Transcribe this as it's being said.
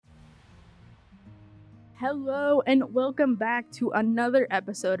Hello and welcome back to another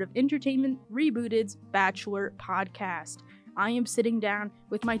episode of Entertainment Rebooted's Bachelor podcast. I am sitting down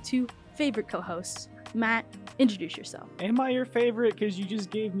with my two favorite co-hosts. Matt, introduce yourself. Am I your favorite because you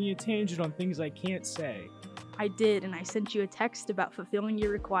just gave me a tangent on things I can't say? I did, and I sent you a text about fulfilling your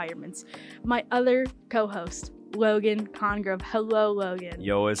requirements. My other co-host, Logan Congrove. Hello, Logan.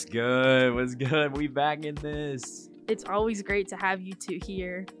 Yo, what's good? What's good? We back in this. It's always great to have you two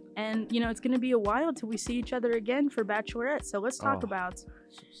here. And, it's going to be a while till we see each other again for Bachelorette. So let's talk about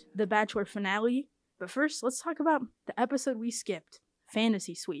the Bachelor finale. But first, let's talk about the episode we skipped,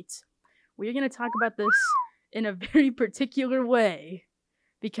 Fantasy Suites. We're going to talk about this in a very particular way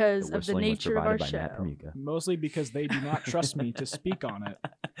because of the nature of our show. Mostly because they do not trust me to speak on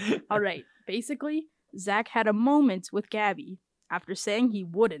it. All right. Basically, Zach had a moment with Gabby after saying he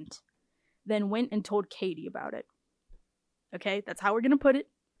wouldn't, then went and told Katie about it. Okay? That's how we're going to put it.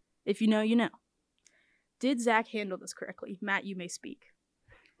 If you know, you know. Did Zach handle this correctly? Matt, you may speak.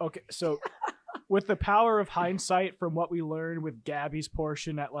 Okay, so with the power of hindsight from what we learned with Gabby's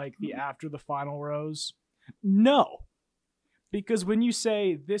portion at the after the final rose, no. Because when you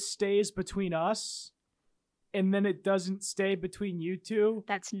say this stays between us and then it doesn't stay between you two,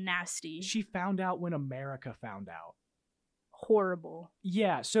 that's nasty. She found out when America found out. Horrible.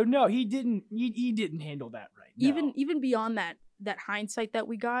 Yeah, so no, he didn't handle that right. No. Even beyond that hindsight that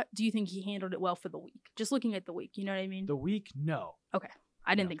we got, do you think he handled it well for the week? Just looking at the week, you know what I mean? The week, no. Okay.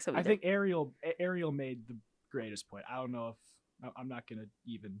 I didn't think so either. I think Ariel made the greatest point. I don't know if I'm not going to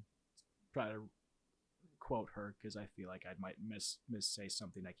even try to quote her because I feel like I might say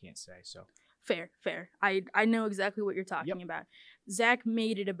something I can't say. So fair. I know exactly what you're talking about. Zach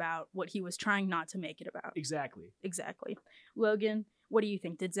made it about what he was trying not to make it about. Exactly. Logan, what do you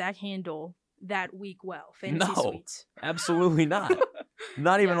think? Did Zach handle that week well? Fantasy Suites? Absolutely not.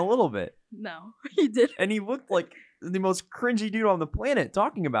 Not even a little bit. No, he didn't. And he looked like the most cringy dude on the planet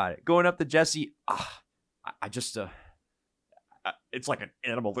talking about it. Going up to Jesse, I just, it's like an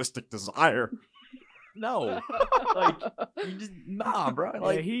animalistic desire. No, you just, nah, bro.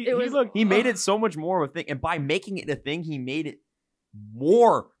 He made it so much more of a thing. And by making it a thing, he made it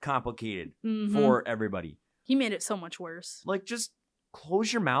more complicated for everybody. He made it so much worse. Just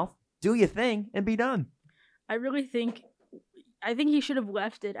close your mouth, do your thing, and be done. I think he should have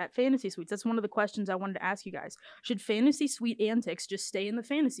left it at Fantasy Suites. That's one of the questions I wanted to ask you guys. Should Fantasy Suite antics just stay in the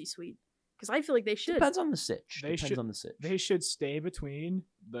Fantasy Suite? Because I feel like they should. Depends on the sitch. They should stay between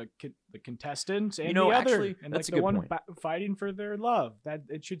the contestants and the other. Actually, and that's the a good one point. Fighting for their love. That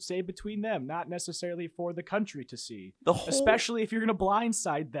it should stay between them, not necessarily for the country to see. Especially if you're going to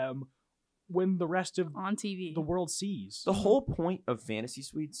blindside them when the rest of on TV the world sees. The whole point of Fantasy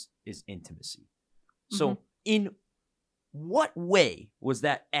Suites is intimacy. So in what way was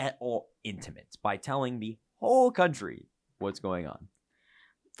that at all intimate? By telling the whole country what's going on.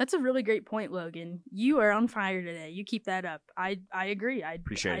 That's a really great point, Logan. You are on fire today. You keep that up. I agree.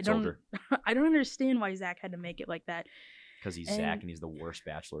 Appreciate it, soldier. I don't understand why Zach had to make it like that. Because he's Zach and he's the worst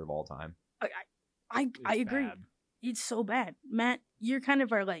bachelor of all time. I agree. Bad. It's so bad. Matt, you're kind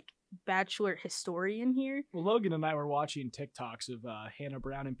of our Bachelor historian here. Well, Logan and I were watching TikToks of Hannah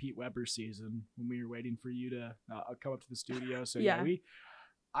Brown and Pete Weber's season when we were waiting for you to come up to the studio. So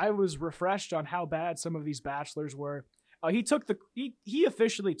I was refreshed on how bad some of these bachelors were. He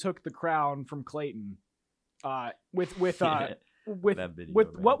officially took the crown from Clayton. With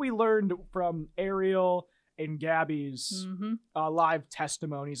what we learned from Ariel and Gabby's live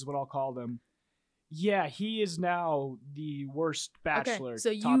testimonies, is what I'll call them. Yeah, he is now the worst bachelor,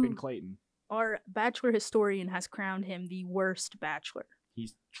 topping Clayton. Our Bachelor historian has crowned him the worst bachelor.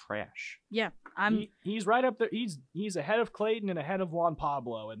 He's trash. Yeah, he's right up there. He's ahead of Clayton and ahead of Juan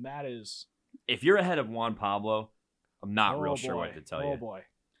Pablo, and that is. If you're ahead of Juan Pablo, I'm not real sure what to tell you. Oh boy!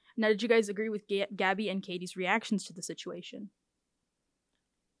 Now, did you guys agree with Gabby and Katie's reactions to the situation?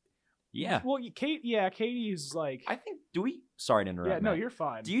 Yeah. Well, Katie's like. I think. Do we? Sorry to interrupt. Yeah, no, Matt. You're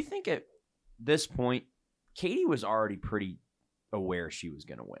fine. Do you think at this point, Katie was already pretty aware she was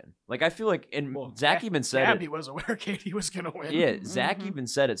gonna win? I feel like, and Zach even said Gabby was aware Katie was gonna win. Yeah, Zach even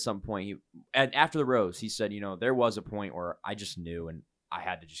said at some point, after the rose, he said, there was a point where I just knew and I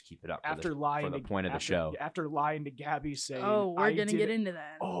had to just keep it up for the point of the show. After lying to Gabby saying, we're going to get into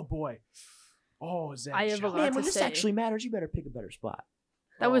that. Oh, boy. Oh, Zach. I have a lot to when this say. actually matters, you better pick a better spot.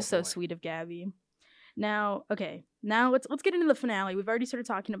 That was so sweet of Gabby. Now, let's get into the finale. We've already started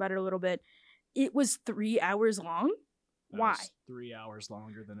talking about it a little bit. It was 3 hours long. Why? 3 hours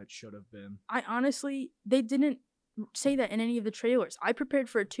longer than it should have been. I honestly, they didn't say that in any of the trailers. I prepared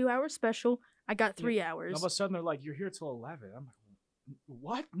for a 2-hour special. I got 3 hours. All of a sudden, they're like, you're here till 11. I'm like,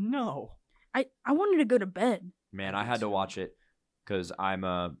 what? No. I wanted to go to bed. Man, I had to watch it because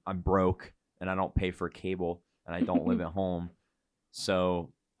I'm broke and I don't pay for cable and I don't live at home.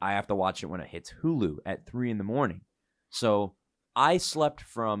 So I have to watch it when it hits Hulu at 3 a.m. So I slept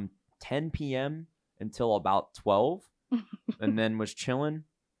from 10 p.m. until about 12 and then was chilling,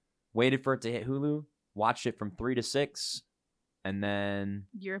 waited for it to hit Hulu, watched it from 3 to 6, and then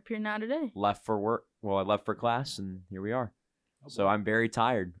you're up here now today. Left for work. Well, I left for class, and here we are. So I'm very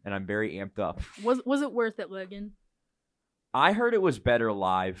tired, and I'm very amped up. Was it worth it, Logan? I heard it was better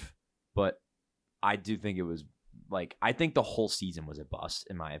live, but I do think it was, like, I think the whole season was a bust,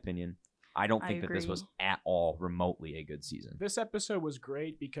 in my opinion. I don't think that this was at all remotely a good season. This episode was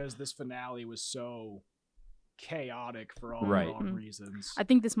great because this finale was so chaotic for all the wrong reasons. I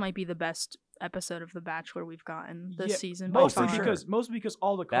think this might be the best episode of The Bachelor we've gotten this season. Mostly because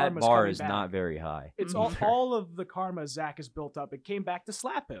all the karma's that bar is back. Not very high. It's all of the karma Zach has built up. It came back to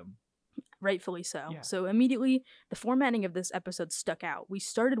slap him. Rightfully so. Yeah. So immediately, the formatting of this episode stuck out. We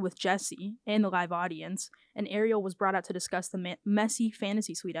started with Jesse and the live audience, and Ariel was brought out to discuss the messy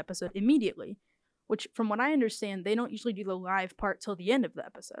fantasy suite episode immediately, which, from what I understand, they don't usually do the live part till the end of the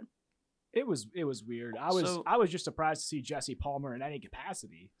episode. It was weird. I was just surprised to see Jesse Palmer in any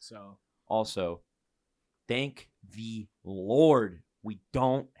capacity. So also, thank the Lord we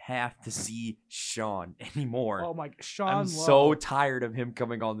don't have to see Sean anymore. Oh my, Sean! I'm so tired of him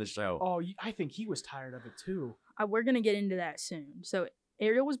coming on the show. Oh, I think he was tired of it too. We're gonna get into that soon. So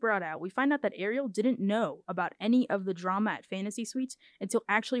Ariel was brought out. We find out that Ariel didn't know about any of the drama at Fantasy Suites until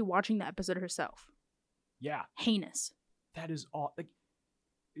actually watching the episode herself. Yeah, heinous. That is all. Like,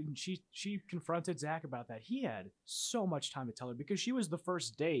 and she confronted Zach about that. He had so much time to tell her because she was the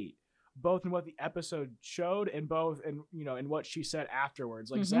first date, both in what the episode showed and in what she said afterwards.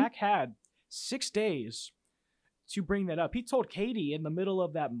 Like, Zach had 6 days to bring that up. He told Katie in the middle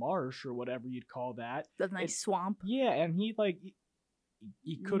of that marsh or whatever you'd call that. That nice swamp. Yeah, and he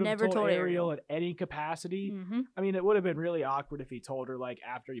could have told Ariel at any capacity. I mean, it would have been really awkward if he told her like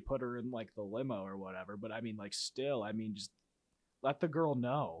after he put her in like the limo or whatever. But I mean, like, still, I mean, just let the girl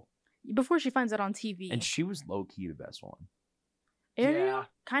know before she finds out on TV. And she was low key the best one. Ariel,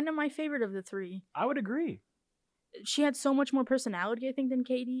 kind of my favorite of the three. I would agree. She had so much more personality, I think, than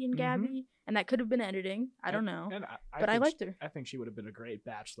Katie and Gabby, and that could have been editing. I don't know, but I liked her. I think she would have been a great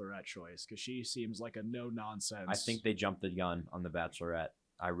Bachelorette choice because she seems like a no nonsense. I think they jumped the gun on the Bachelorette.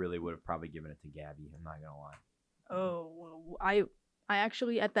 I really would have probably given it to Gabby. I'm not gonna lie. Oh, well, I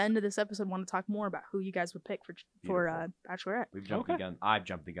actually at the end of this episode want to talk more about who you guys would pick for Bachelorette. We've jumped the gun. I've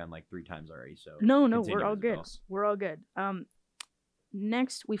jumped the gun like 3 times already. So no, we're all good. We're all good.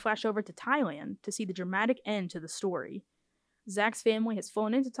 Next, we flash over to Thailand to see the dramatic end to the story. Zach's family has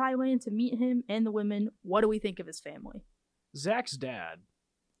flown into Thailand to meet him and the women. What do we think of his family? Zach's dad,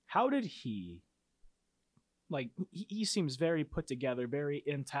 how did he, he seems very put together, very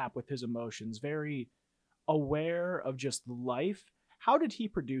in tap with his emotions, very aware of just life. How did he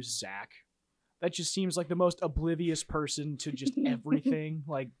produce Zach? That just seems like the most oblivious person to just everything.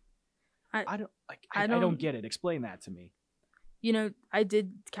 I don't get it. Explain that to me. You know, I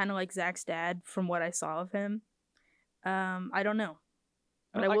did kind of like Zach's dad from what I saw of him. I don't know.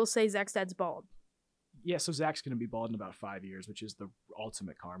 But I will say Zach's dad's bald. Yeah, so Zach's going to be bald in about 5 years, which is the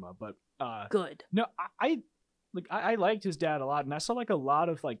ultimate karma. But good. No, I liked his dad a lot. And I saw a lot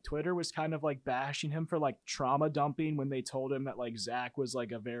of Twitter was kind of bashing him for trauma dumping when they told him that Zach was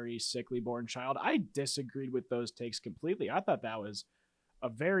a very sickly born child. I disagreed with those takes completely. I thought that was a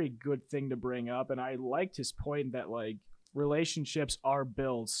very good thing to bring up. And I liked his point that relationships are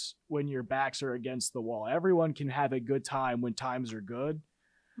built when your backs are against the wall. Everyone can have a good time when times are good.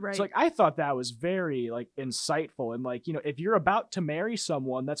 Right. So I thought that was very insightful. And if you're about to marry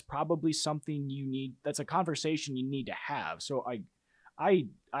someone, that's probably something you need. That's a conversation you need to have. So I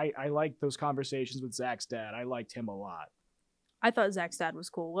liked those conversations with Zach's dad. I liked him a lot. I thought Zach's dad was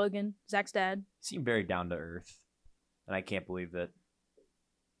cool. Logan, Zach's dad seemed very down to earth. And I can't believe that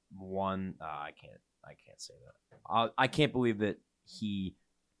I can't say that. I can't believe that he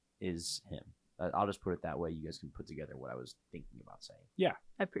is him. I'll just put it that way. You guys can put together what I was thinking about saying. Yeah.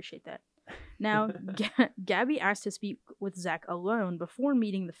 I appreciate that. Now, Gabby asked to speak with Zach alone before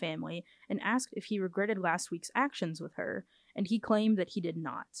meeting the family and asked if he regretted last week's actions with her, and he claimed that he did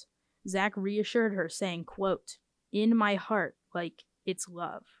not. Zach reassured her, saying, quote, "In my heart, it's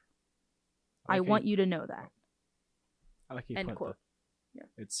love. I want you to know that." I like you end put quote. Yeah.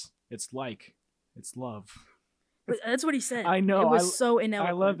 It's love. But that's what he said. I know. It was so ineloquent.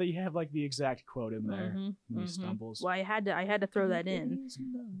 I love that you have the exact quote in there. When he stumbles. Well, I had to throw that in.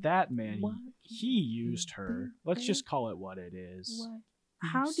 That man, he used her. Let's just call it what it is.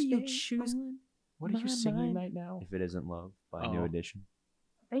 how do you choose? What are you singing right now? If It Isn't Love by New Edition.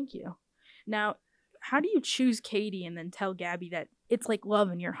 Thank you. Now, how do you choose Katie and then tell Gabby that it's like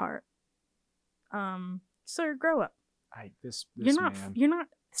love in your heart? Sir, grow up. You're not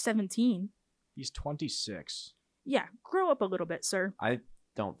 17. He's 26. Yeah, grow up a little bit, sir. I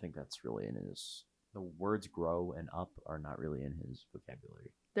don't think that's really in his. The words "grow" and "up" are not really in his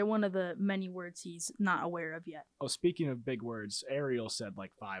vocabulary. They're one of the many words he's not aware of yet. Oh, speaking of big words, Ariel said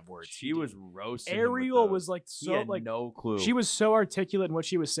like 5 words. She was roasting. Ariel was like so like no clue. She was so articulate in what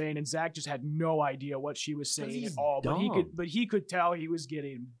she was saying, and Zach just had no idea what she was saying at all. Dumb. But he could tell he was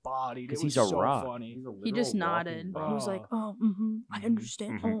getting bodied. It was he's so a rock. funny. He just nodded. He was like, "Oh, I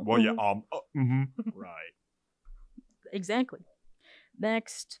understand." Mm-hmm. Oh, Well, yeah, Right. Exactly.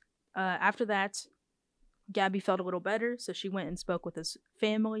 Next, after that, Gabby felt a little better, so she went and spoke with his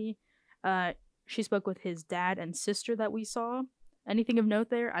family. She spoke with his dad and sister that we saw. Anything of note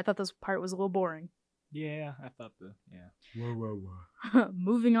there? I thought this part was a little boring. Yeah, I thought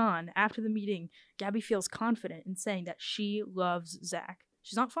Moving on. After the meeting, Gabby feels confident in saying that she loves Zach.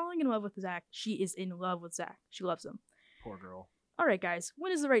 She's not falling in love with Zach. She is in love with Zach. She loves him. Poor girl. All right, guys.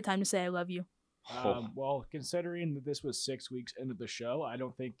 When is the right time to say I love you? Well, considering that this was 6 weeks into the show, I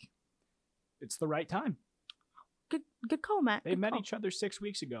don't think it's the right time. Good call, Matt. They Good met call. each other 6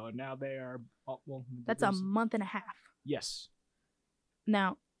 weeks ago, and now they are. That's a month and a half. Yes.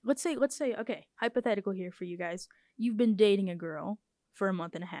 Now, let's say, okay, hypothetical here for you guys. You've been dating a girl for a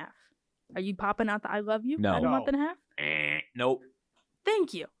month and a half. Are you popping out the I love you No. at a month and a half? Nope.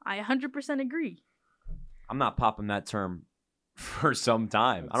 Thank you. I 100% agree. I'm not popping that term for some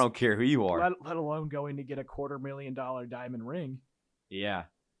time. I don't care who you are. Let alone going to get a $250,000 diamond ring. Yeah.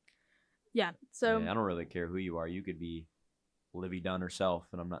 Yeah, so... Yeah, I don't really care who you are. You could be Livy Dunn herself,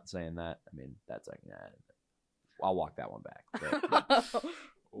 and I'm not saying that. I mean, that's like, I'll walk that one back. But...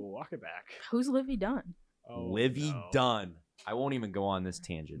 Walk it back. Who's Livy Dunn? Livy Dunn. I won't even go on this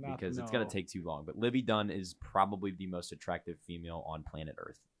tangent because it's going to take too long. But Livy Dunn is probably the most attractive female on planet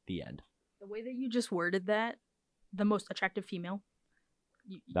Earth. The end. The way that you just worded that, the most attractive female.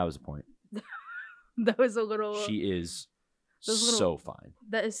 That was the point. That was a little... She is so fine.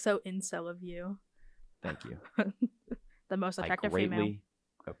 That is so incel of you. Thank you. The most attractive I greatly female.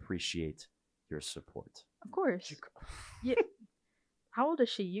 appreciate your support. Of course. Yeah. How old is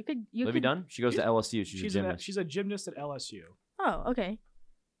she? Livy Dunn? She goes to LSU. She's a gymnast. She's a gymnast at LSU. Oh, okay.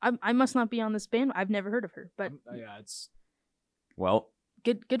 I must not be on this band. I've never heard of her, but yeah, it's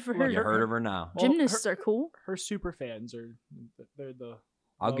good for her. You heard of her now. Gymnasts are cool. Her super fans they're the.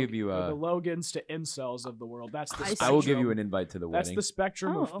 I'll give you the Logans to incels of the world. That's the spectrum. I will give you an invite to the wedding. That's the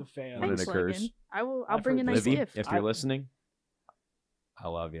spectrum of the fans. When it occurs. Logan. I'll bring a nice Livy, gift. if you're listening, I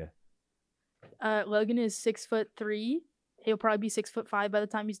love you. Logan is 6'3". He'll probably be 6'5" by the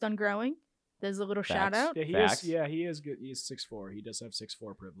time he's done growing. There's a little shout out. Yeah, he is good. He is 6'4". He does have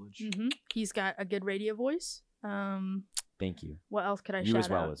 6'4" privilege. Mm-hmm. He's got a good radio voice. Thank you. What else could I shout out? You as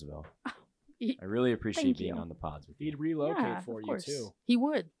well, Isabelle. I really appreciate being on the pods with you. He'd relocate for you too. He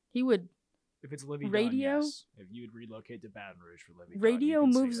would. If it's Livy radio, Dunn, yes. If you'd relocate to Baton Rouge for Livy radio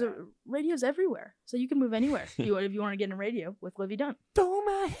Dunn, moves. Radio's everywhere, so you can move anywhere. if you want to get in radio with Livy Dunn. Throw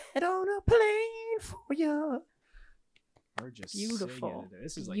my head on a plane for you. We're just beautiful.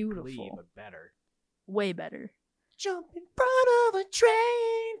 This is like Glee, but better. Way better. Jump in front of a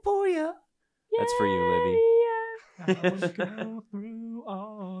train for you. That's for you, Livy. I would go through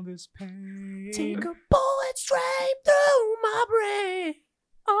all this pain. Take a bullet straight through my brain.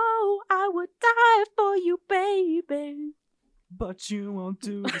 Oh, I would die for you, baby. But you won't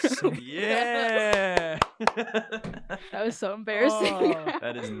do the same. Yeah. That was so embarrassing.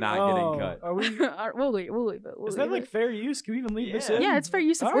 That is not getting cut. Are we? We'll leave Is that like fair use? Can we even leave this in? Yeah, it's fair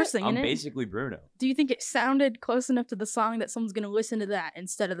use if we're singing I'm it. basically Bruno. Do you think it sounded close enough to the song that someone's going to listen to that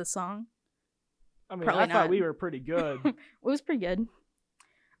instead of the song? I mean, Probably I thought not. we were pretty good. It was pretty good.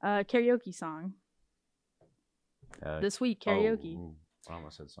 Karaoke song. This week, karaoke. I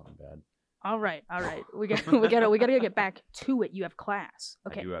almost said something bad. All right. We gotta get back to it. You have class.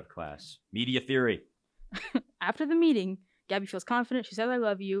 Okay. I do have class. Media theory. After the meeting, Gabby feels confident. She says, "I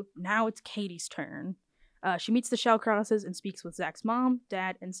love you." Now it's Katie's turn. She meets the Shallcrosses and speaks with Zach's mom,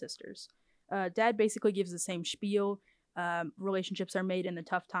 dad, and sisters. Dad basically gives the same spiel. Relationships are made in the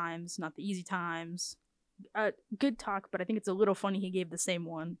tough times, not the easy times. Good talk, but I think it's a little funny he gave the same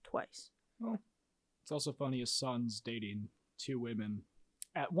one twice. Well, it's also funny his son's dating 2 women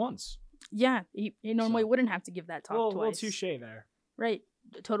at once. Yeah, he normally wouldn't have to give that talk twice. Well, touche there. Right,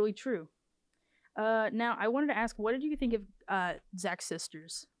 totally true. Now, I wanted to ask, what did you think of Zach's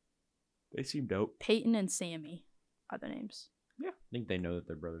sisters? They seem dope. Peyton and Sammy are their names. Yeah. I think they know that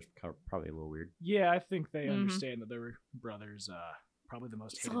their brother's probably a little weird. Yeah, I think they understand that their brother's probably the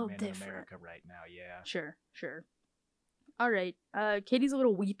most hated man in America right now. Yeah. Sure. All right. Katie's a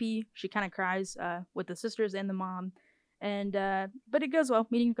little weepy. She kind of cries with the sisters and the mom. And but it goes well.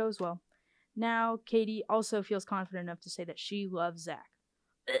 Meeting goes well. Now Katie also feels confident enough to say that she loves Zach.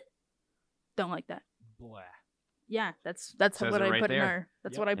 Don't like that. Blah. Yeah, that's Says what it I right put in there. our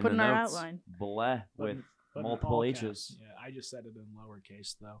that's Yep. what I In put the in our notes. outline. Blah with But in multiple all H's. caps. Yeah, I just said it in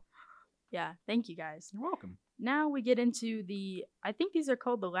lowercase though. Yeah, thank you guys. You're welcome. Now we get into I think these are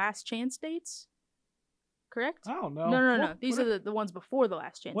called the last chance dates. Correct? I don't know. No. These are the ones before the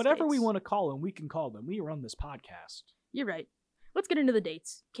last chance whatever dates. we want to call them, we can call them. We run this podcast. You're right. Let's get into the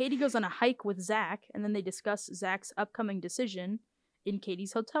dates. Katie goes on a hike with Zach, and then they discuss Zach's upcoming decision in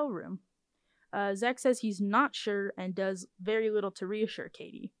Katie's hotel room. Zach says he's not sure and does very little to reassure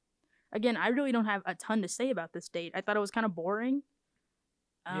Katie. Again, I really don't have a ton to say about this date. I thought it was kind of boring.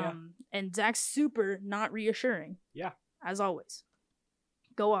 And Zach's super not reassuring. Yeah. As always.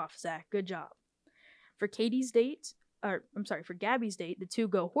 Go off, Zach. Good job. For Katie's date, for Gabby's date, the two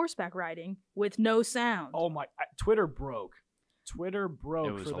go horseback riding with no sound. Oh my! Twitter broke. Twitter broke.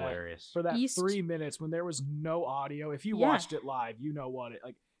 It was for hilarious. That 3 minutes when there was no audio. If you watched it live, you know what it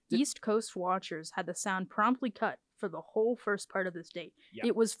like. East Coast watchers had the sound promptly cut for the whole first part of this date. Yeah.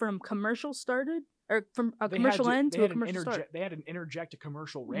 It was from commercial started or from a commercial end to a commercial start. They had an interject a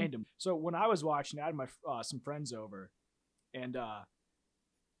commercial random. So when I was watching, I had my some friends over, and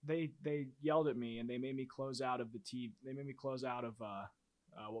they yelled at me and they made me close out of the TV. They made me close out of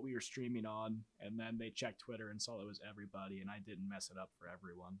what we were streaming on, and then they checked Twitter and saw it was everybody, and I didn't mess it up for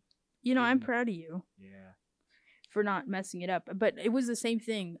everyone. You know, I'm proud of you. Yeah. For not messing it up. But it was the same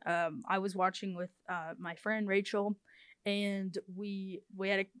thing. I was watching with my friend Rachel, and we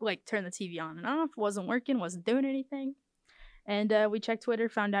had to turn the TV on and off. Wasn't working, wasn't doing anything. And we checked Twitter,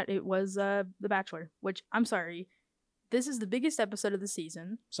 found out it was The Bachelor, which I'm sorry. This is the biggest episode of the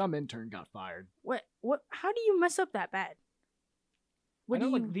season. Some intern got fired. What how do you mess up that bad?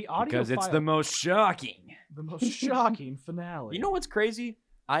 The audio because it's the most shocking. The most shocking finale. You know what's crazy?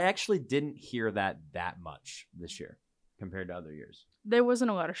 I actually didn't hear that much this year compared to other years. There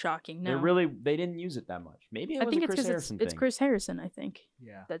wasn't a lot of shocking. No, they didn't use it that much. Maybe it was a Chris Harrison thing. It's Chris Harrison, I think.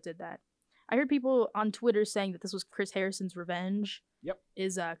 Yeah, that did that. I heard people on Twitter saying that this was Chris Harrison's revenge. Yep,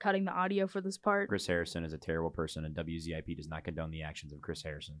 is cutting the audio for this part. Chris Harrison is a terrible person, and WZIP does not condone the actions of Chris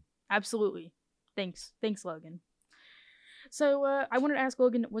Harrison. Absolutely. Thanks, Logan. So I wanted to ask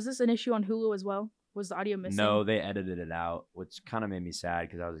Logan, was this an issue on Hulu as well? Was the audio missing? No, they edited it out, which kind of made me sad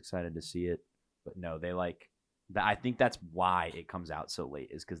because I was excited to see it. But no, they I think that's why it comes out so late,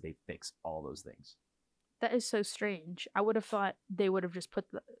 is because they fix all those things. That is so strange. I would have thought they would have just put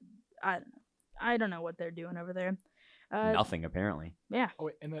I don't know what they're doing over there. Nothing, apparently. Yeah. Oh,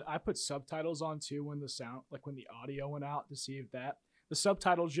 wait, and then I put subtitles on too when when the audio went out to see if the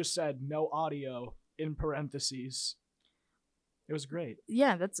subtitles just said no audio in parentheses. It was great.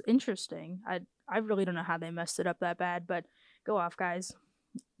 Yeah, that's interesting. I really don't know how they messed it up that bad, but go off, guys.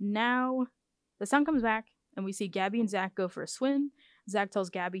 Now the sound comes back and we see Gabby and Zach go for a swim. Zach tells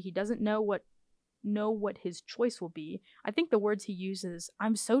Gabby he doesn't know what his choice will be. I think the words he uses,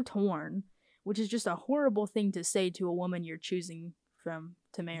 "I'm so torn," which is just a horrible thing to say to a woman you're choosing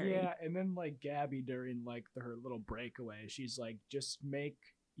to marry. Yeah, and then Gabby during her little breakaway, she's like, just make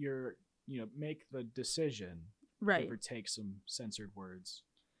the decision. Right. Give or take some censored words.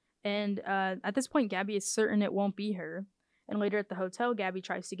 And at this point, Gabby is certain it won't be her. And later at the hotel, Gabby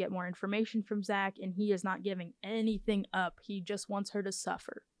tries to get more information from Zach, and he is not giving anything up. He just wants her to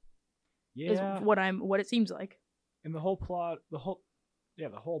suffer. Yeah. Is what it seems like. And the whole plot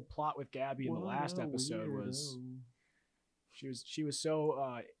with Gabby in the last episode was she was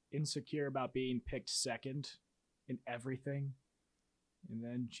so insecure about being picked second in everything, and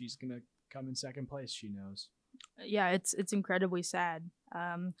then she's gonna come in second place. She knows. Yeah, it's incredibly sad.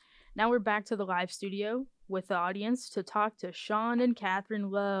 Now we're back to the live studio with the audience to talk to Sean and Catherine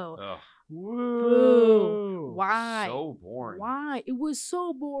Lowe. Ugh. Woo! Why? So boring. Why? It was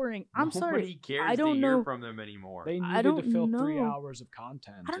so boring. I'm sorry. Nobody cares I don't to know hear from them anymore. They needed to fill 3 hours of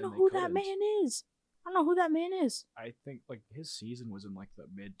content. I don't know who that man is. I think his season was in the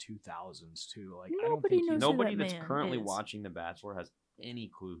mid 2000s too. Nobody knows nobody who that that's man currently is. watching The Bachelor has any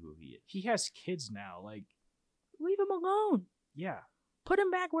clue who he is. He has kids now. Leave him alone. Yeah. Put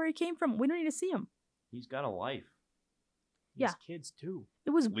him back where he came from. We don't need to see him. He's got a life. He has kids too. It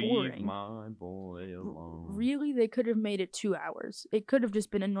was Leave boring. my boy alone. Really, they could have made it 2 hours. It could have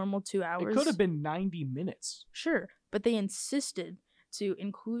just been a normal 2 hours. It could have been 90 minutes. Sure, but they insisted to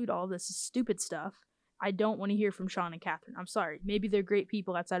include all this stupid stuff. I don't want to hear from Sean and Catherine. I'm sorry. Maybe they're great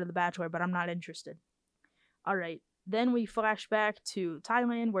people outside of The Bachelor, but I'm not interested. All right. Then we flash back to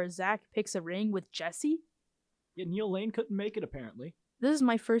Thailand where Zach picks a ring with Jesse. Yeah, Neil Lane couldn't make it, apparently. This is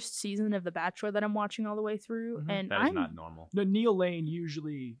my first season of The Bachelor that I'm watching all the way through. And that is not normal. No, Neil Lane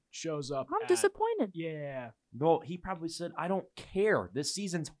usually shows up. I'm disappointed. Yeah. Well, he probably said, I don't care. This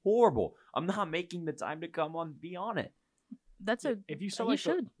season's horrible. I'm not making the time to come on be on it. If you saw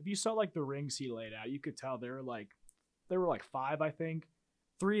the rings he laid out, you could tell there were like 5, I think.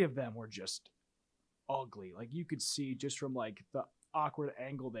 3 of them were just ugly. Like you could see just from like the awkward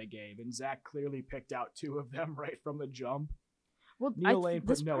angle they gave, and Zach clearly picked out 2 of them right from the jump. Well, Neil Lane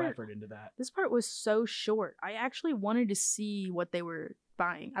put no effort into that. This part was so short. I actually wanted to see what they were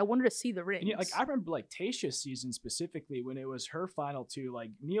buying. I wanted to see the rings. And, like I remember like Tayshia's season specifically when it was her final 2,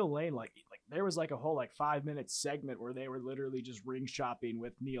 like Neil Lane, like there was like a whole like 5-minute segment where they were literally just ring shopping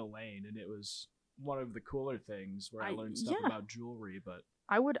with Neil Lane, and it was one of the cooler things where I learned stuff about jewelry. But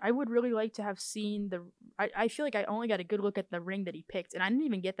I would really like to have seen I feel like I only got a good look at the ring that he picked, and I didn't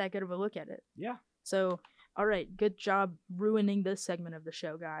even get that good of a look at it. Yeah. So, all right, good job ruining this segment of the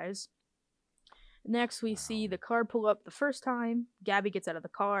show, guys. Next, we see the car pull up the first time. Gabby gets out of the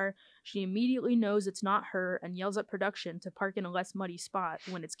car. She immediately knows it's not her and yells at production to park in a less muddy spot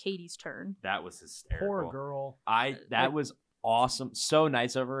when it's Katie's turn. That was hysterical. Poor girl. That was awesome. So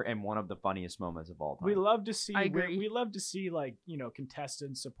nice of her, and one of the funniest moments of all time. We love to see. I agree. We love to see like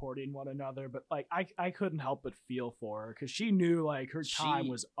contestants supporting one another, but like I couldn't help but feel for her because she knew like her time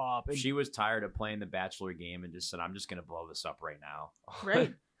was up. And she was tired of playing the Bachelor game and just said, "I'm just gonna blow this up right now."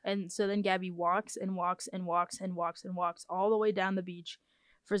 Right. And so then Gabby walks and walks and walks and walks and walks all the way down the beach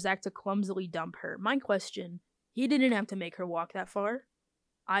for Zach to clumsily dump her. My question: he didn't have to make her walk that far.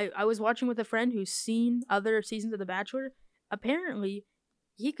 I was watching with a friend who's seen other seasons of The Bachelor. Apparently,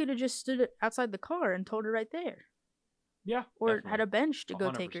 he could have just stood outside the car and told her right there. Yeah. Or definitely. had a bench to go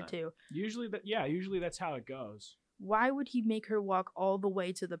 100%. take her to. Usually that's how it goes. Why would he make her walk all the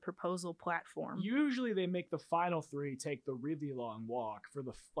way to the proposal platform? Usually they make the final 3 take the really long walk for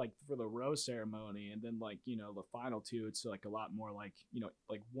the rose ceremony, and then the final 2 it's like a lot more like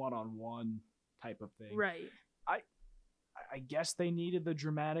one-on-one type of thing. Right. I guess they needed the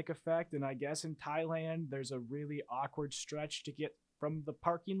dramatic effect, and I guess in Thailand there's a really awkward stretch to get from the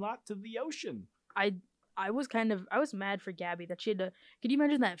parking lot to the ocean. I was mad for Gabby that she had to. Could you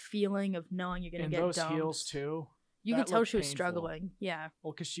imagine that feeling of knowing you're gonna get dumped? And those heels too. You could tell she was struggling. Yeah.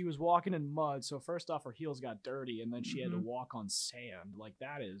 Well, because she was walking in mud, so first off her heels got dirty, and then she had to walk on sand. Like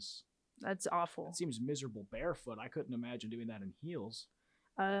that's awful. It seems miserable barefoot. I couldn't imagine doing that in heels.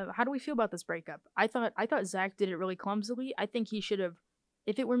 How do we feel about this breakup? I thought Zach did it really clumsily. I think he should have.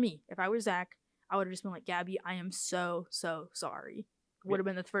 If it were me, if I were Zach, I would have just been like, Gabby, I am so sorry. Would have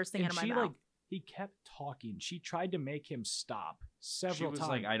been the first thing out of my mouth. He kept talking. She tried to make him stop several times. She was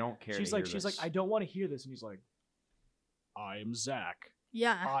like, I don't care. She's like, I don't want to hear this, and he's like, I'm Zach.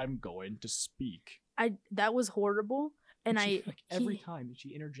 Yeah. I'm going to speak. That was horrible, and every time that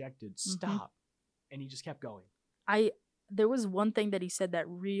she interjected, stop, and he just kept going. There was one thing that he said that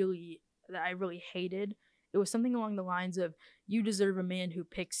I really hated. It was something along the lines of, "You deserve a man who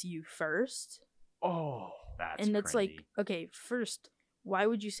picks you first." Oh, that's like, okay, first, why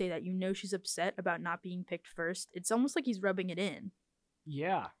would you say that? You know she's upset about not being picked first. It's almost like he's rubbing it in.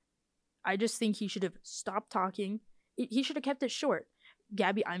 Yeah. I just think he should have stopped talking. He should have kept it short.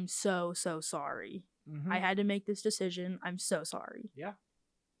 Gabby, I'm so sorry. I had to make this decision. I'm so sorry. Yeah.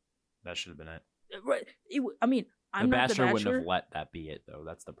 That should have been it. Right. I'm the not the Bachelor Bachelor. wouldn't have let that be it, though.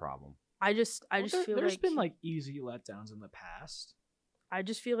 That's the problem. I just feel there's like been like easy letdowns in the past. I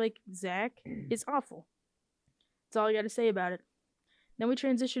just feel like Zach is awful. That's all I got to say about it. Then we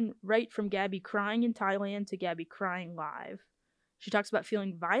transition right from Gabby crying in Thailand to Gabby crying live. She talks about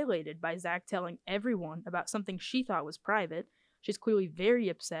feeling violated by Zach telling everyone about something she thought was private. She's clearly very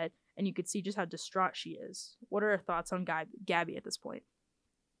upset, and you could see just how distraught she is. What are her thoughts on Gabby at this point?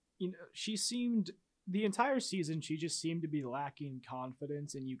 The entire season, she just seemed to be lacking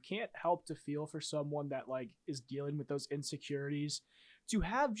confidence, and you can't help to feel for someone that is dealing with those insecurities. To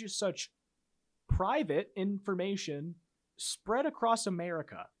have just such private information spread across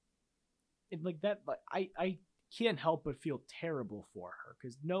America, and I can't help but feel terrible for her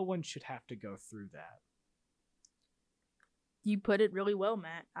because no one should have to go through that. You put it really well,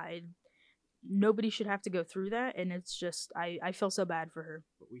 Matt. Nobody should have to go through that, and it's just I feel so bad for her.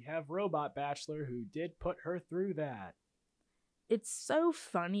 But we have Robot Bachelor who did put her through that. It's so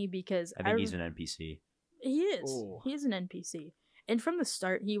funny because I think he's an NPC. He is. Ooh. He is an NPC. And from the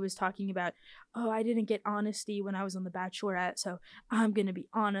start, he was talking about, I didn't get honesty when I was on The Bachelorette, so I'm going to be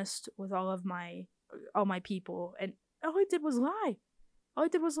honest with all of my all my people, and all he did was lie.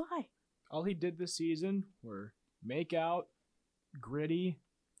 All he did this season were make out, gritty,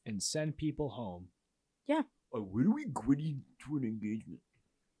 and send people home. Yeah. Where do we gritty to an engagement?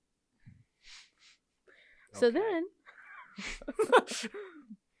 So then,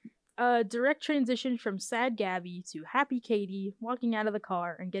 direct transition from sad Gabby to happy Katie walking out of the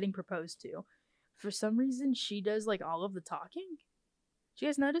car and getting proposed to. For some reason, she does like all of the talking. Did you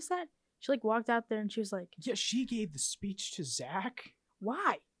guys notice that? She like walked out there and she was like, "Yeah, she gave the speech to Zach."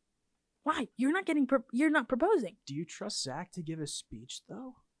 Why? You're not proposing. Do you trust Zach to give a speech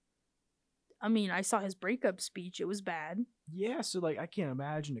though? I mean, I saw his breakup speech. It was bad. Yeah, so like I can't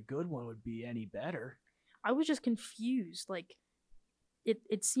imagine a good one would be any better. I was just confused. Like,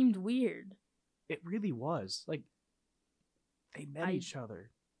 it seemed weird. It really was. Like, they met each other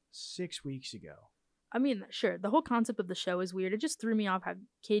 6 weeks ago. I mean, sure, the whole concept of the show is weird. It just threw me off how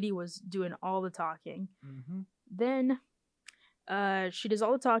Katie was doing all the talking. Mm-hmm. Then, she does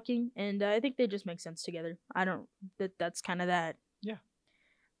all the talking, and I think they just make sense together. That's kind of that. Yeah.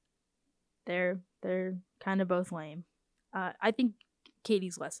 They're kind of both lame. I think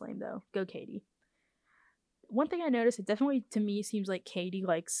Katie's less lame, though. Go Katie. One thing I noticed, it definitely, to me, seems like Katie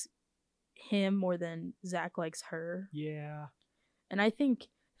likes him more than Zach likes her. Yeah. And I think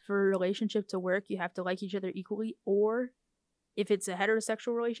for a relationship to work, you have to like each other equally, or if it's a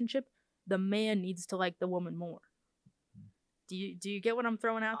heterosexual relationship, the man needs to like the woman more. Do you get what I'm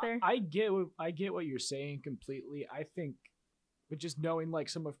throwing out there? I get what you're saying completely. I think, but just knowing like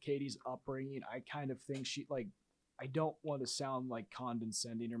some of Katie's upbringing, I kind of think she like, I don't want to sound like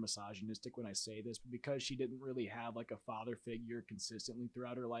condescending or misogynistic when I say this, but because she didn't really have like a father figure consistently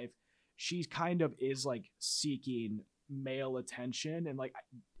throughout her life, she kind of is like seeking male attention. And like,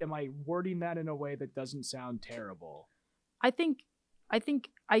 am I wording that in a way that doesn't sound terrible? I think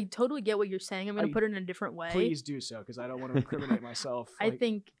I totally get what you're saying. I'm going to put it in a different way. Please do so, because I don't want to incriminate myself. I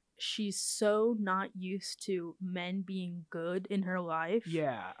think she's so not used to men being good in her life.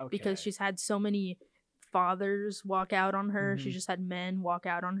 Yeah, okay. Because she's had so many fathers walk out on her. Mm-hmm. She just had men walk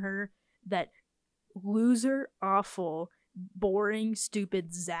out on her. That loser, awful, boring,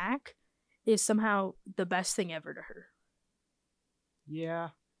 stupid Zach is somehow the best thing ever to her. Yeah.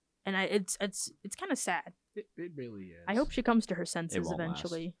 And it's kind of sad. It really is. I hope she comes to her senses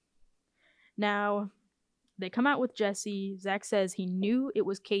eventually. Last. Now, they come out with Jesse. Zach says he knew it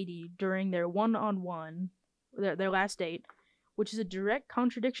was Katie during their one-on-one, their last date, which is a direct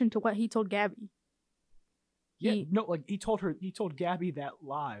contradiction to what he told Gabby. Yeah, he told Gabby that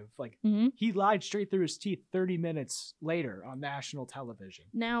live. Like, mm-hmm. He lied straight through his teeth 30 minutes later on national television.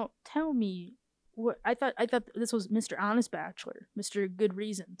 Now, tell me, what I thought this was Mr. Honest Bachelor, Mr. Good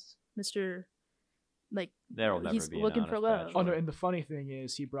Reasons, Mr. Like, there'll never he's be looking for love. Oh no, and the funny thing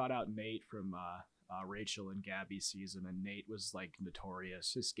is, he brought out Nate from Rachel and Gabby's season, and Nate was like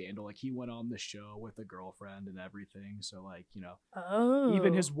notorious, his scandal. Like, he went on the show with a girlfriend and everything. So like,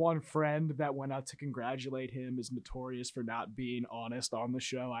 even his one friend that went out to congratulate him is notorious for not being honest on the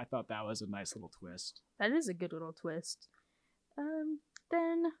show. I thought that was a nice little twist. That is a good little twist.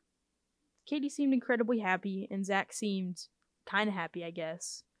 Then Katie seemed incredibly happy, and Zach seemed kind of happy, I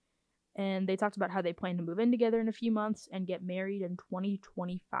guess. And they talked about how they plan to move in together in a few months and get married in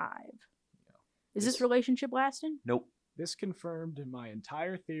 2025. Yeah. Is this relationship lasting? Nope. This confirmed my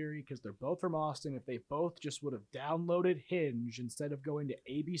entire theory, because they're both from Austin. If they both just would have downloaded Hinge instead of going to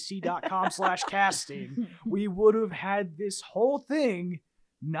abc.com/casting, we would have had this whole thing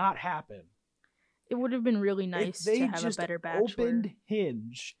not happen. It would have been really nice to have a better Bachelor. If they just opened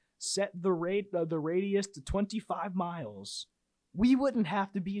Hinge, set the radius to 25 miles, we wouldn't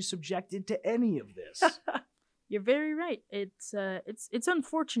have to be subjected to any of this. You're very right. It's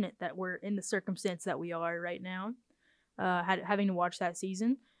unfortunate that we're in the circumstance that we are right now, having to watch that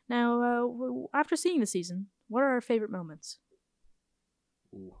season. Now, after seeing the season, what are our favorite moments?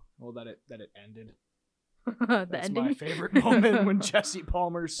 Ooh, well, that it ended. That's ending? My favorite moment when Jesse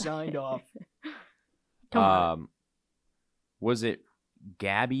Palmer signed off. Come on. Was it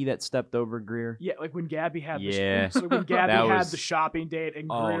Gabby that stepped over Greer? Yeah, like when Gabby had so when Gabby had the shopping date and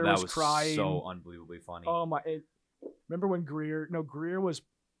Greer was crying. So unbelievably funny. Oh my! Remember when Greer was,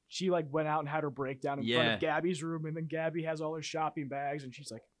 she like went out and had her breakdown in front of Gabby's room, and then Gabby has all her shopping bags, and she's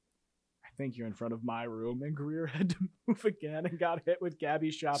like, "I think you're in front of my room," and Greer had to move again and got hit with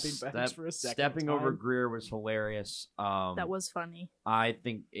Gabby's shopping bags for a second. Stepping over Greer was hilarious. That was funny. I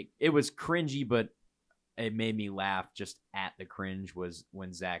think it was cringy, but it made me laugh just at the cringe was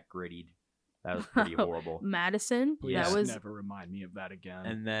when Zach grittied. That was pretty horrible. Madison, Please that was never remind me of that again.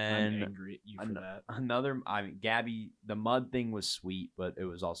 And then I'm angry at you for that. Gabby, the mud thing was sweet, but it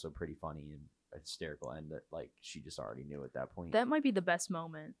was also pretty funny. And hysterical end that like she just already knew at that point. That might be the best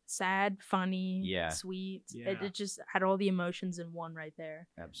moment. Sad, funny, Yeah. sweet. Yeah. It just had all the emotions in one right there.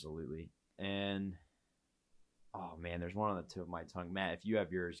 Absolutely. And oh man, there's one on the tip of my tongue. Matt, if you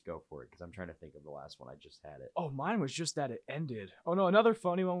have yours, go for it, because I'm trying to think of the last one. I just had it. Oh, mine was just that it ended. Oh no, another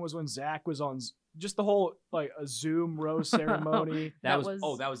funny one was when Zach was on just the whole like a Zoom rose ceremony. That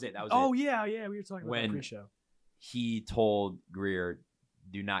was it. Oh yeah, we were talking about When- that pre-show. He told Greer,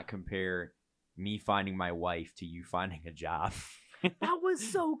 "Do not compare me finding my wife to you finding a job." That was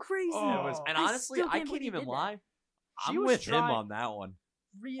so crazy. Oh. And I honestly, still I can't can't believe he even did that. lie. She I'm was with him trying- on that one.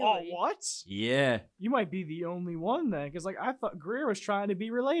 Really? Oh what? Yeah, You might be the only one then, because like I thought Greer was trying to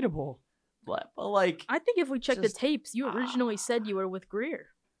be relatable. but like I think if we check the Just- tapes, you originally said you were with Greer.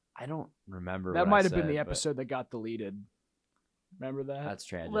 I don't remember. That what I might have been said, the but episode that got deleted. Remember that? That's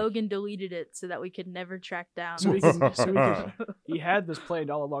tragic. Logan deleted it so that we could never track down. So we could- he had this planned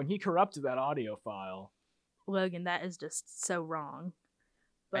all along. He corrupted that audio file. Logan, that is just so wrong.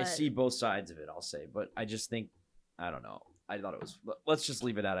 I But see both sides of it, I'll say, but I just think I don't know. I thought it was. Let's just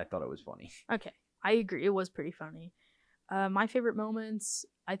leave it at. I thought it was funny. okay, I agree. It was pretty funny. My favorite moments,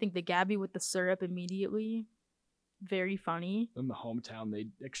 I think the Gabby with the syrup immediately, very funny. In the hometown, they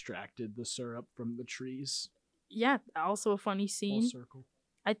extracted the syrup from the trees. Yeah, also a funny Full scene. circle.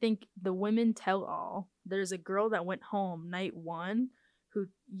 I think the women tell all. There's a girl that went home night 1 who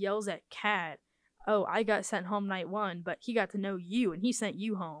yells at Kat, "Oh, I got sent home night 1, but he got to know you and he sent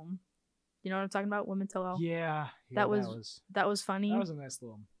you home." You know what I'm talking about? Women tell all. Yeah, That was funny. that was a nice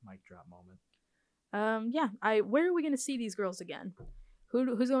little mic drop moment. Yeah. Where are we gonna see these girls again?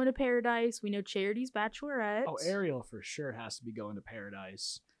 Who's going to Paradise? We know Charity's Bachelorette. Oh, Ariel for sure has to be going to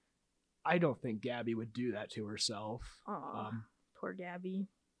Paradise. I don't think Gabby would do that to herself. Aw, poor Gabby.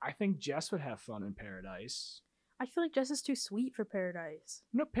 I think Jess would have fun in Paradise. I feel like Jess is too sweet for Paradise.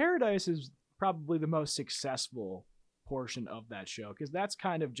 No, Paradise is probably the most successful portion of that show because that's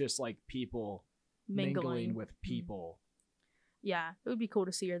kind of just like people mingling with people. Yeah, it would be cool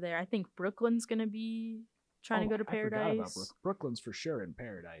to see her there. I think Brooklyn's gonna be trying to go to I forgot about Paradise. Brooklyn's for sure in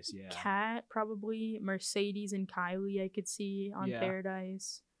Paradise. Yeah. Kat probably, Mercedes and Kylie I could see on Yeah.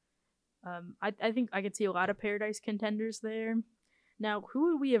 Paradise. I think I could see a lot of Paradise contenders there. Now,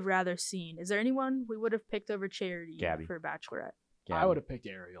 who would we have rather seen? Is there anyone we would have picked over Charity Gabby. for Bachelorette? I would have picked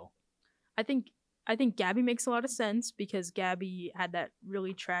Ariel. I think Gabby makes a lot of sense because Gabby had that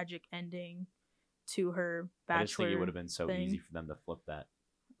really tragic ending to her Bachelor. I just think it would have been so thing. easy for them to flip that.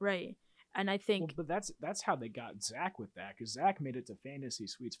 Right. And I Well, think but that's how they got Zach with that because Zach made it to Fantasy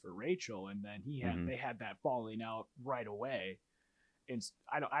Suites for Rachel, and then they had that falling out right away. And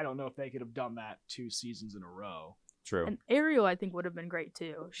I don't know if they could have done that 2 seasons in a row. True. and Ariel I think would have been great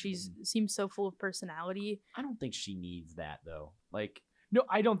too. She's seems so full of personality. I don't think she needs that though. Like No,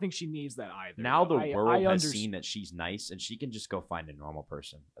 I don't think she needs that either. now, the I world has underst- seen that she's nice, and she can just go find a normal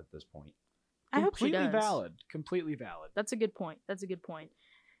person at this point. I hope she Completely does. valid. Completely valid. That's a good point.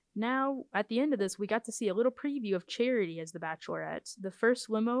 Now, at the end of this, we got to see a little preview of Charity as the Bachelorette. The first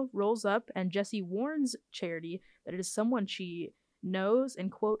limo rolls up, and Jessie warns Charity that it is someone she knows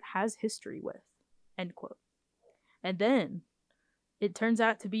and, quote, has history with, end quote. And then it turns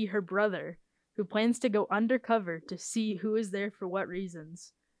out to be her brother, who plans to go undercover to see who is there for what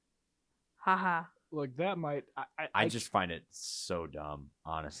reasons. Haha. Look, that might. I just find it so dumb,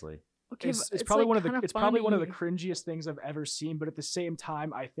 honestly. Okay, It's but probably like one of the kinda probably one of the funny. cringiest things I've ever seen, but at the same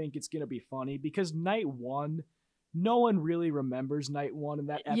time, I think it's gonna be funny because night 1, no one really remembers night 1, and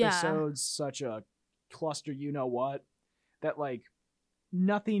that Yeah. episode's such a cluster. You know what? That like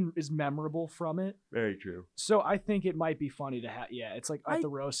nothing is memorable from it. Very true. So I think it might be funny to have. Yeah, it's like at I- the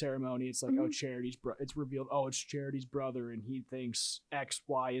rose ceremony, it's like, oh, Mhm. Charity's it's revealed. Oh, it's Charity's brother, and he thinks X,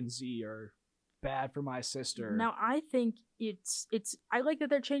 Y, and Z are bad for my sister. Now I think it's I like that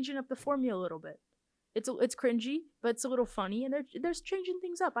they're changing up the formula a little bit. It's cringy, but it's a little funny, and they're changing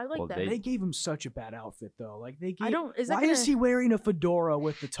things up. I like Well, that. They gave him such a bad outfit though. Like they gave. I don't. Is that Why gonna, is he wearing a fedora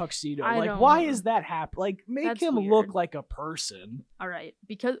with the tuxedo? I Like, don't why know. is that happen? Like, make That's him weird. look like a person. All right,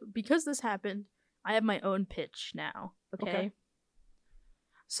 because this happened, I have my own pitch now. Okay.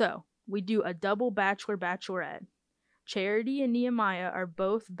 So we do a double Bachelor Bachelorette. Charity and Nehemiah are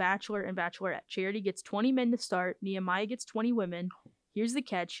both Bachelor and Bachelorette. Charity gets 20 men to start. Nehemiah gets 20 women. Here's the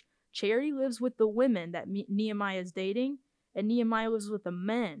catch. Charity lives with the women that Nehemiah is dating, and Nehemiah lives with the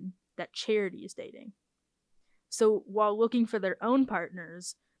men that Charity is dating. So while looking for their own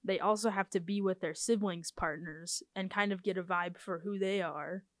partners, they also have to be with their siblings' partners and kind of get a vibe for who they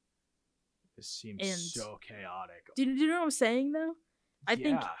are. This seems And- so chaotic. Do you know what I'm saying though? I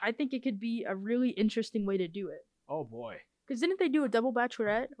Yeah. think it could be a really interesting way to do it. Oh boy. Because didn't they do a double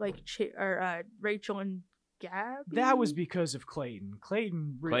bachelorette, like Rachel and Gabby? That was because of Clayton.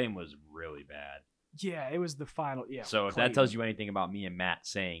 Clayton was really bad. Yeah, it was the final. Yeah. So if that tells you anything about me and Matt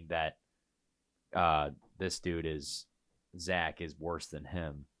saying that this dude Zach is worse than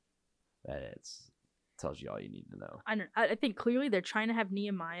him, that tells you all you need to know. I think clearly they're trying to have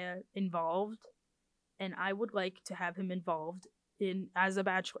Nehemiah involved, and I would like to have him involved as a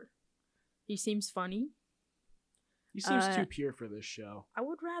bachelor. He seems funny. He seems too pure for this show. I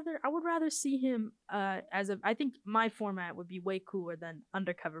would rather see him I think my format would be way cooler than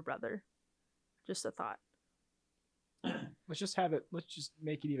Undercover Brother. Just a thought. Let's just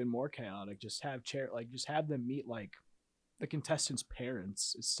make it even more chaotic. Just have them meet like the contestants'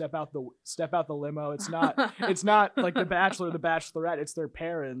 parents. Step out the limo. It's not like the Bachelor or the Bachelorette. It's their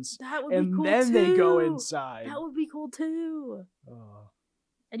parents. That would be cool too. And then they go inside. That would be cool too.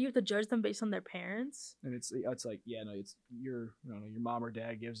 And you have to judge them based on their parents. And it's like, yeah, no, it's your mom or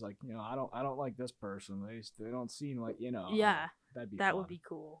dad gives like, I don't like this person. They don't seem like, Yeah, that would be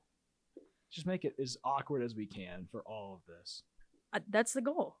cool. Just make it as awkward as we can for all of this. That's the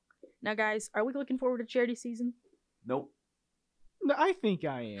goal. Now, guys, are we looking forward to charity season? Nope. No, I think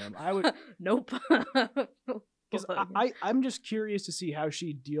I am. I would. Nope. Because I'm just curious to see how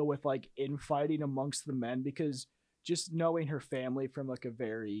she'd deal with like infighting amongst the men, because just knowing her family from like a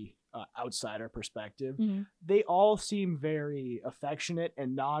very outsider perspective, they all seem very affectionate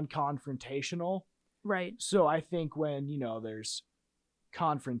and non-confrontational. Right. So I think when, there's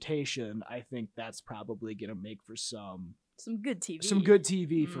confrontation, I think that's probably going to make for some good TV. Some good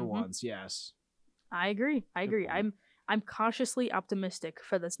TV for once, yes. I agree. I'm cautiously optimistic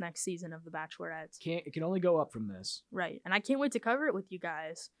for this next season of The Bachelorette. It can only go up from this. Right. And I can't wait to cover it with you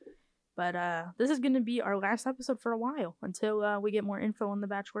guys. But this is going to be our last episode for a while until we get more info on The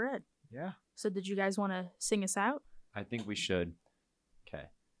Bachelorette. Yeah. So did you guys want to sing us out? I think we should. Okay.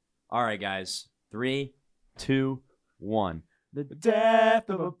 All right, guys. 3, 2, 1. The death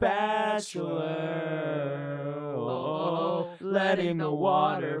of a bachelor. Oh, letting the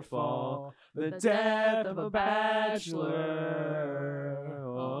water fall. The death of a bachelor.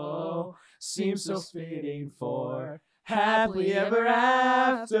 Oh, seems so fitting for happily ever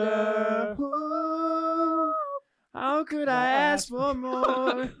after. Ooh, how could I ask for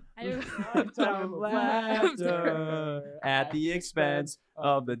more? Lifetime of laughter at the expense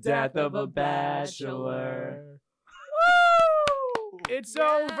of the death of a bachelor. Woo! It's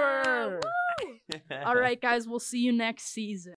over. All right, guys, we'll see you next season.